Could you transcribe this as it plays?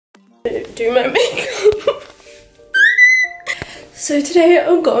do my makeup. So today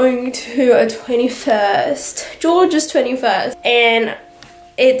I'm going to a 21st, George's 21st, and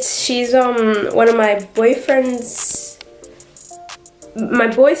she's one of my boyfriend's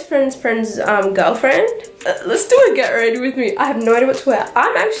friend's girlfriend. Let's do a get ready with me. I have no idea what to wear.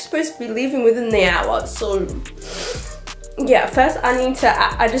 I'm actually supposed to be leaving within the hour, so yeah, first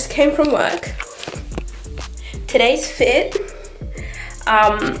I just came from work. Today's fit,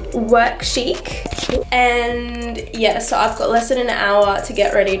 work chic, and yeah, so I've got less than an hour to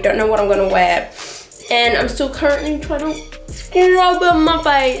get ready. Don't know what I'm gonna wear, and I'm still currently trying to scrub on my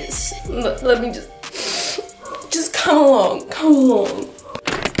face. Let me just come along, come along.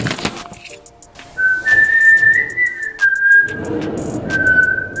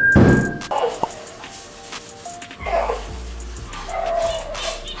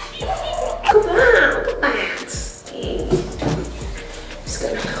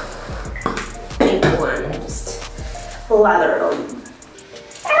 Lather it on.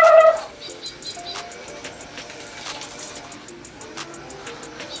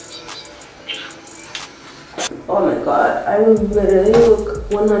 Oh my god, I literally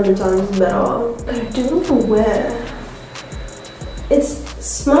look 100 times better. I don't know what to wear. It's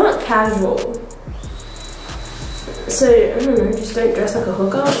smart casual. So, I don't know, just don't dress like a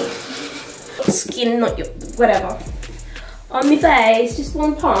hooker. Skin, not your, whatever. On my face, just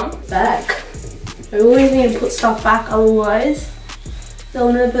one pump. Back. I always need to put stuff back, otherwise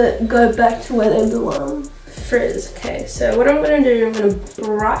they'll never go back to where they belong. Frizz. Okay, so what I'm gonna do, I'm gonna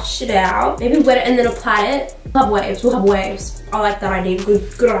brush it out, maybe wet it and then apply it. We'll have waves, we'll have waves. I like that idea,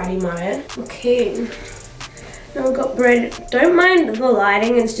 good idea, Maya. Okay, now we've got bread. Don't mind the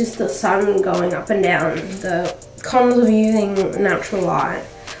lighting, it's just the sun going up and down. The cons of using natural light.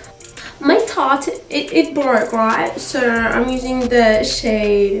 My tart, it broke, right? So I'm using the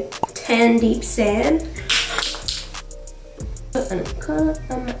shade Tan Deep Sand. I'm gonna cut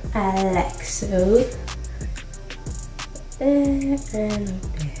like so. And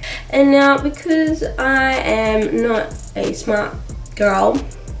now, because I am not a smart girlsies,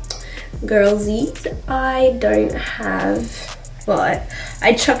 I don't have, well,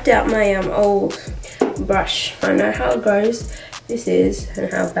 I chucked out my old brush. I know how it goes. This is,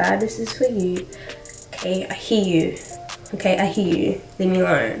 and how bad this is for you. Okay, I hear you. Okay, I hear you. Leave me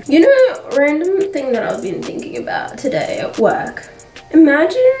alone. You know, random thing that I've been thinking about today at work.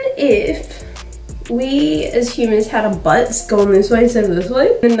 Imagine if we as humans had our butts going this way instead of this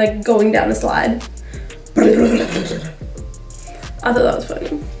way, and like going down a slide. I thought that was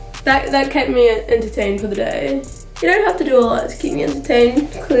funny. That kept me entertained for the day. You don't have to do a lot to keep me entertained,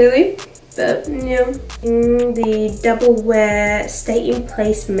 clearly. But yeah, the double wear stay in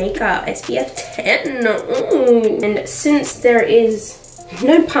place makeup SPF 10. Ooh. And since there is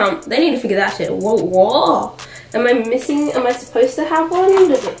no pump, they need to figure that shit. Whoa. Am I missing? Am I supposed to have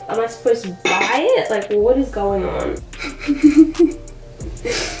one? Am I supposed to buy it? Like, what is going on?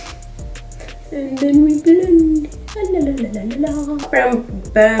 And then we blend. La, la, la, la, la. Brown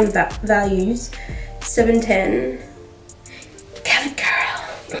burn values 710. Covered girl.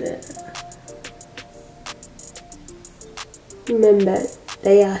 Remember,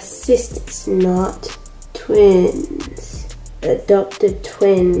 they are sisters, not twins. Adopted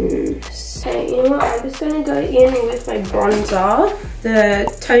twins. Okay, you know what? I'm just gonna go in with my bronzer, the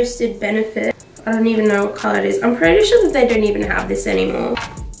Toasted Benefit. I don't even know what color it is. I'm pretty sure that they don't even have this anymore.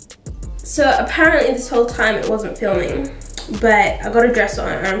 So apparently this whole time it wasn't filming, but I got a dress on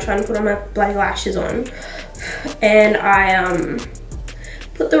and I'm trying to put on my black lashes on, and I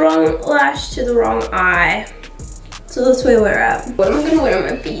put the wrong lash to the wrong eye. So that's where we're at. What am I gonna wear on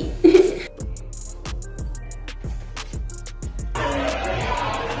my feet?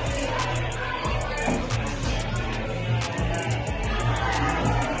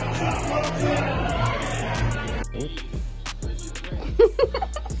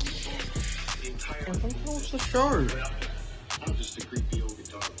 What's the show? I'm just a creepy old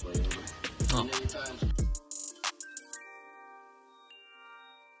guitar player. Oh.